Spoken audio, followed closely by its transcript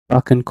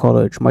Back in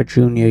college, my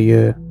junior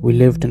year, we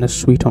lived in a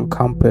suite on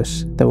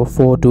campus. There were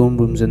 4 dorm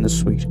rooms in the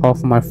suite. Half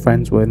of my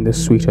friends were in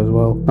this suite as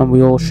well, and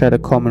we all shared a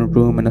common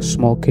room and a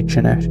small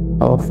kitchenette.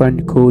 Our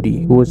friend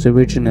Cody, who was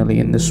originally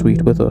in the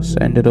suite with us,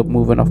 ended up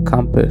moving off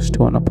campus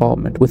to an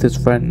apartment with his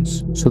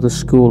friends, so the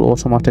school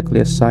automatically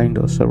assigned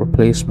us a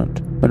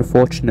replacement.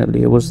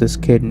 Unfortunately, it was this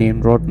kid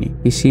named Rodney.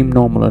 He seemed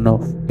normal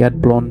enough. He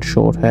had blonde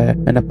short hair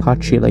and a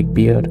patchy-like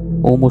beard,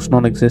 almost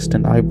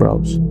non-existent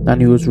eyebrows,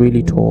 and he was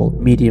really tall,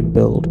 medium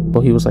build,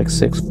 but he was like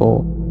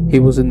 6'4". He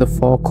was in the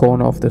far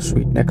corner of the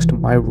suite next to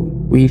my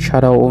room. We each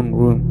had our own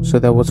room, so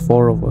there was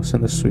 4 of us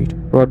in the suite.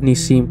 Rodney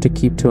seemed to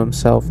keep to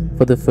himself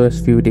for the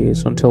first few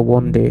days until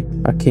one day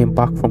I came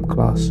back from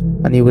class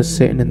and he was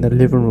sitting in the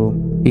living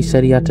room. He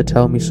said he had to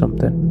tell me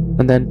something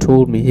and then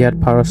told me he had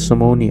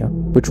parasomnia,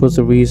 which was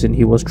the reason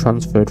he was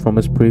transferred from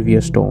his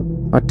previous dorm.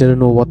 I didn't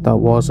know what that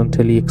was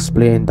until he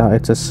explained that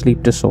it's a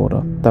sleep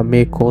disorder that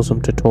may cause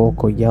him to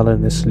talk or yell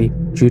in his sleep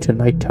due to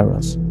night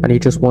terrors, and he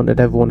just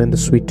wanted everyone in the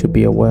suite to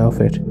be aware of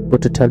it.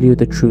 But to tell you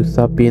the truth,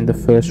 that being the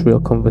first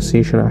real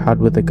conversation I had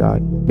with the guy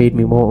made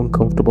me more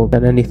uncomfortable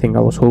than anything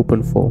I was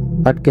hoping for.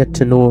 I'd get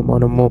to know him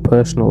on a more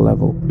personal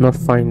level, not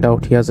find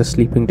out he has a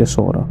sleeping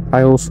disorder.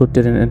 I also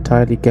didn't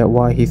entirely get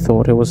why he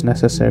thought it was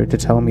necessary to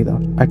tell me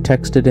that. I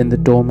texted in the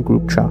dorm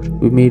group chat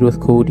we made with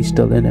Cody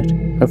still in it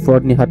if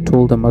Rodney had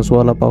told them as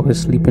well about his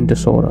sleeping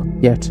disorder,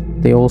 yet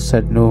they all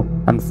said no,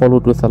 and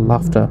followed with a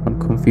laughter and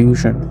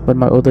confusion. When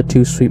my other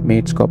 2 suite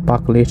mates got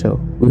back later,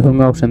 we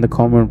hung out in the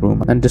common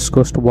room and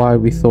discussed why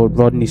we thought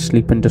Rodney's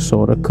sleeping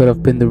disorder could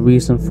have been the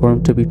reason for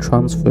him to be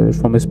transferred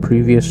from his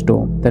previous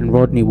dorm. Then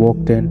Rodney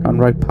walked in and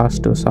right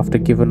past us after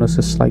giving us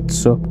a slight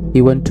sup.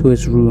 He went to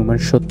his room and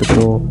shut the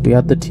door. We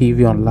had the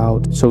TV on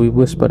loud, so we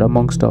whispered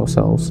amongst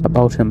ourselves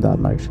about him that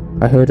night.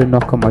 I heard a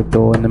knock on my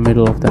door in the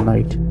middle of the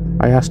night.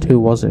 I asked who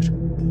was it.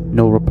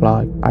 No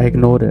reply. I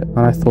ignored it and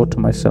I thought to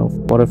myself,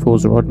 what if it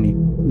was Rodney?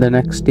 The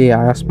next day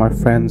I asked my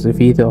friends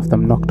if either of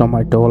them knocked on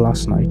my door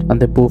last night,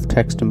 and they both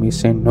texted me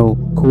saying no.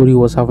 Cody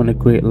was having a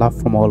great laugh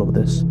from all of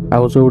this. I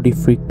was already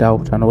freaked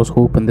out and I was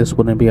hoping this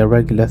wouldn't be a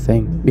regular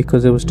thing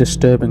because it was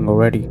disturbing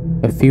already.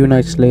 A few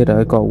nights later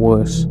it got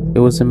worse. It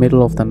was the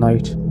middle of the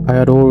night. I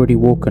had already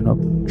woken up,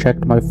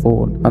 checked my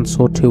phone, and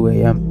saw 2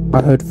 AM.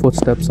 I heard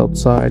footsteps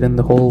outside in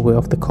the hallway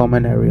of the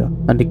common area,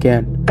 and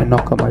again, a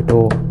knock on my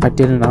door. I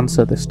didn't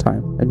answer this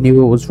time. I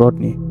knew it was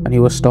Rodney, and he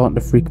was starting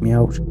to freak me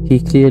out.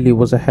 He clearly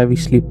was a heavy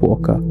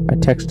sleepwalker. I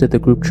texted the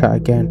group chat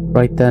again,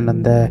 right then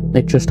and there.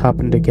 It just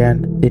happened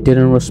again. They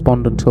didn't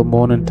respond until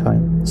morning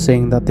time,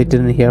 saying that they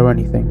didn't hear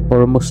anything,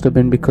 or it must have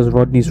been because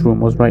Rodney's room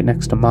was right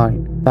next to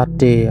mine. That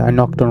day, I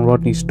knocked on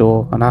Rodney's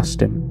door and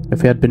asked him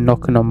if he had been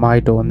knocking on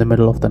my door in the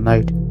middle of the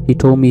night. He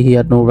told me he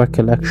had no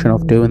recollection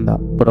of doing that,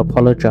 but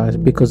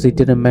apologized because they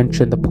didn't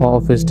mention the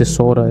part of his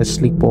disorder as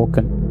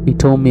sleepwalking. He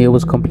told me it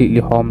was completely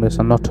harmless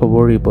and not to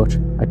worry, but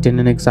I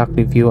didn't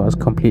exactly view it as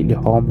completely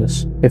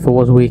harmless. If it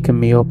was waking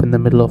me up in the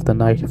middle of the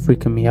night,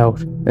 freaking me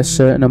out. A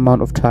certain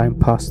amount of time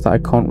passed that I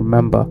can't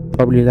remember,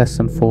 probably less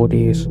than 4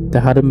 days.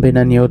 There hadn't been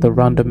any other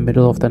random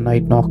middle of the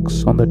night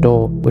knocks on the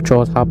door, which I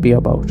was happy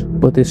about,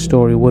 but this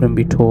story wouldn't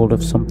be told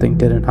if something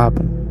didn't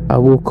happen. I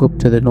woke up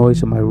to the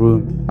noise in my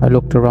room. I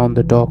looked around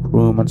the dark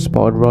room and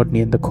spotted Rodney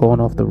in the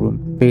corner of the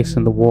room,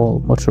 facing the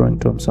wall, muttering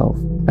to himself.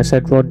 I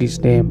said Rodney's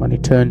name and he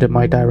turned in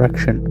my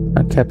direction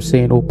and kept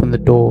saying, "Open the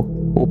door,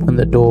 open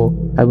the door."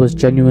 I was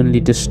genuinely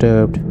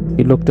disturbed.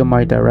 He looked in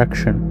my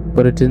direction,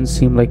 but it didn't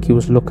seem like he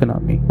was looking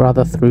at me,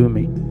 rather through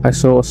me. I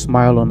saw a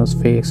smile on his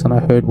face and I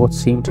heard what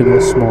seemed to be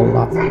a small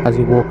laugh as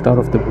he walked out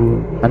of the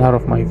room and out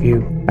of my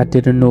view. I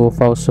didn't know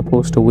if I was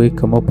supposed to wake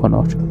him up or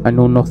not. I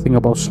know nothing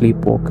about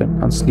sleepwalking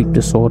and sleep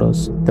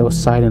disorders. There was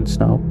silence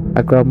now.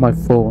 I grabbed my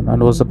phone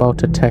and was about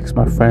to text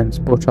my friends,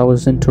 but I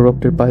was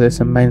interrupted by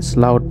this immense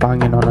loud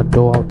banging on a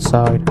door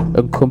outside,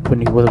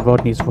 accompanied with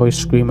Rodney's voice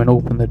screaming,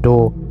 "Open the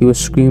door." He was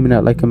screaming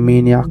it like a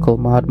maniacal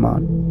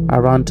madman. I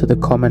ran to the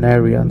common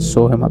area and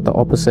saw him at the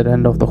opposite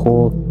end of the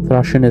hall,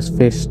 thrashing his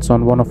fists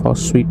on one of our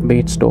suite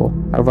mates' door.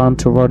 I ran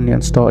to Rodney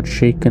and started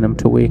shaking him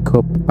to wake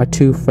up. My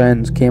 2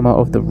 friends came out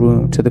of the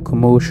room to the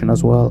commotion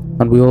as well,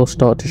 and we all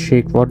started to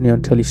shake Rodney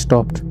until he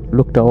stopped,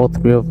 looked at all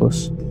 3 of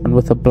us, and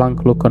with a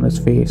blank look on his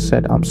face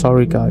said, "I'm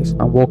sorry guys,"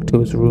 and walked to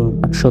his room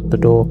and shut the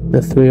door.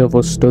 The 3 of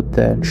us stood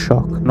there in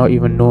shock, not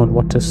even knowing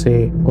what to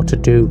say or to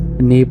do.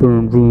 The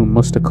neighbouring room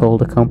must have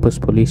called the campus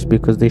police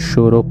because they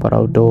showed up at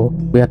our door.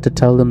 We had to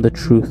tell them the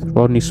truth.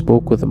 Rodney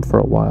spoke with him for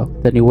a while,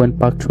 then he went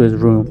back to his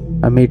room.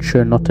 I made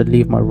sure not to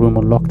leave my room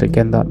unlocked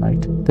again that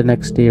night. The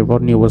next day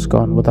Rodney was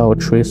gone without a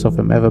trace of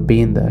him ever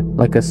being there.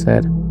 Like I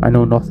said, I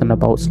know nothing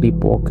about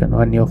sleepwalking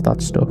or any of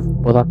that stuff,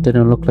 but that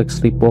didn't look like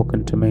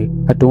sleepwalking to me.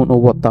 I don't know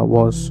what that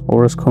was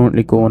or is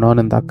currently going on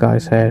in that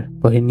guy's head,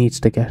 but he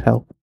needs to get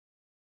help.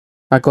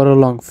 I got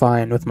along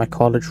fine with my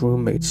college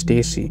roommate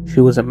Stacy. She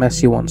was a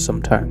messy one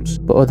sometimes,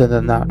 but other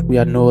than that, we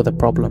had no other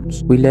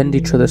problems. We lent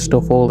each other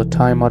stuff all the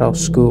time at our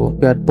school.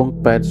 We had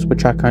bunk beds,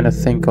 which I kind of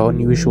think are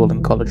unusual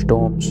in college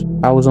dorms.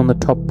 I was on the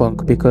top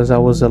bunk because I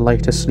was a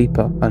lighter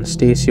sleeper, and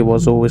Stacy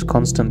was always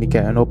constantly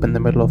getting up in the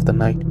middle of the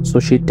night, so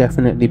she'd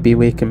definitely be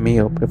waking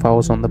me up if I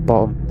was on the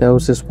bottom. There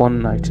was this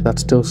one night that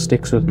still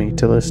sticks with me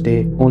to this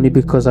day, only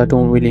because I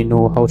don't really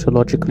know how to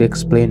logically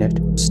explain it.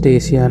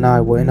 Stacy and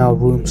I were in our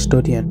room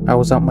studying. I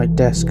was at my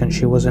desk and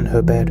she was in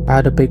her bed. I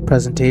had a big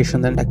presentation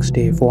the next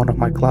day for one of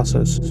my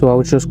classes, so I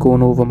was just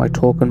going over my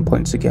talking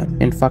points again.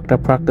 In fact, I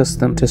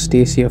practiced them to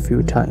Stacy a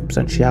few times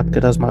and she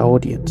acted as my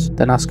audience,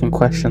 then asking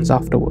questions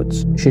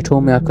afterwards. She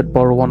told me I could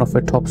borrow one of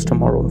her tops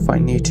tomorrow if I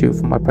need to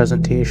for my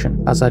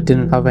presentation, as I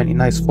didn't have any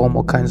nice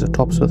formal kinds of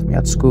tops with me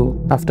at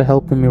school. After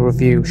helping me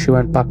review, she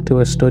went back to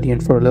her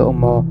studying for a little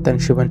more, then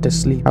she went to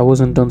sleep. I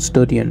wasn't done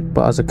studying,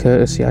 but as a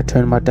courtesy I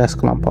turned my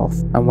desk lamp off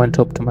and went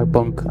up to my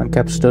bunk and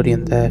kept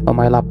studying there on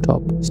my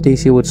laptop.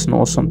 Stacy would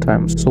snore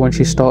sometimes, so when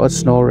she started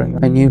snoring,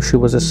 I knew she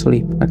was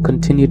asleep. I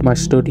continued my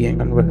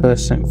studying and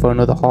rehearsing for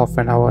another half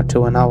an hour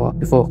to an hour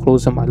before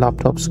closing my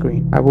laptop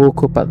screen. I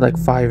woke up at like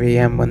 5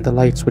 AM when the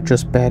lights were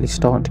just barely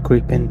starting to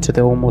creep into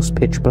the almost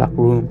pitch black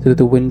room. Through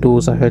the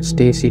windows I heard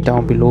Stacy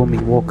down below me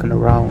walking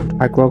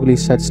around. I groggily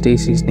said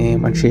Stacy's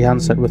name and she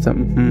answered with a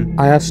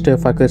I asked her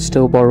if I could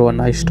still borrow a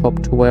nice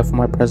top to wear for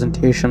my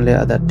presentation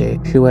later that day.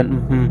 She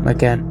went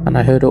again, and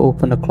I heard her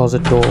open the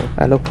closet door.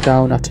 I looked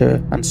down at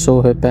her and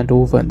saw her bent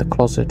over in the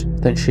closet.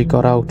 Then she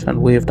got out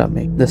and waved at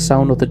me. The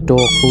sound of the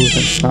door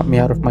closing snapped me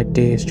out of my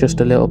daze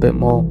just a little bit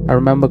more. I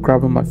remember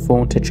grabbing my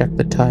phone to check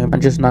the time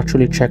and just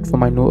naturally checked for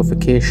my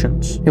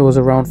notifications. It was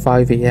around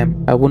 5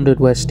 AM. I wondered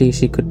where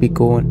Stacy could be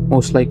going,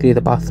 most likely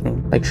the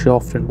bathroom, like she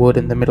often would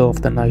in the middle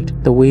of the night.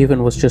 The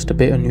waving was just a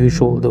bit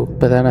unusual though,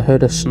 but then I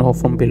heard a snore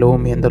from below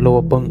me in the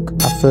lower bunk.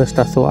 At first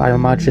I thought I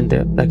imagined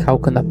it, like how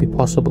can that be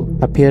possible?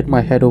 I peered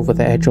my head over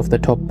the edge of the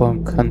top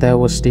bunk and there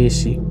was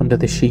Stacy under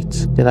the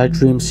sheets. Did I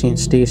dream seeing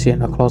Stacy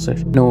in a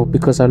closet? No,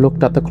 because I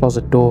looked at the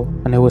closet door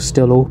and it was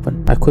still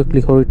open. I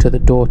quickly hurried to the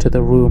door to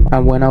the room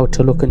and went out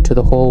to look into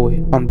the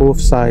hallway. On both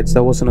sides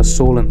there wasn't a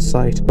soul in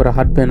sight, but it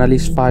had been at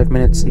least 5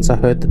 minutes since I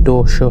heard the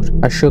door shut.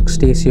 I shook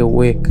Stacy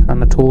awake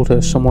and I told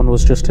her someone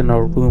was just in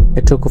her room.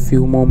 It took a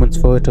few moments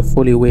for her to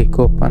fully wake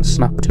up and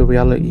snap to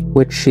reality,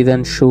 which she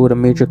then showed a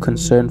major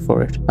concern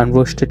for it and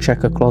rushed to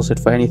check her closet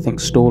for anything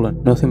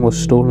stolen. Nothing was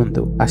stolen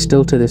though. I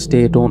still to this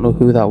day don't know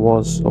who that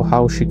was or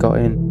how she got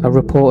in. I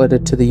reported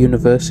it to the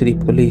university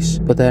police,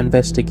 but their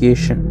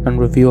investigation and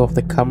review of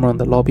the camera in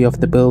the lobby of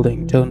the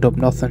building turned up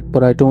nothing,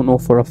 but I don't know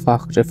for a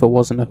fact if it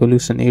wasn't a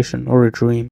hallucination or a dream.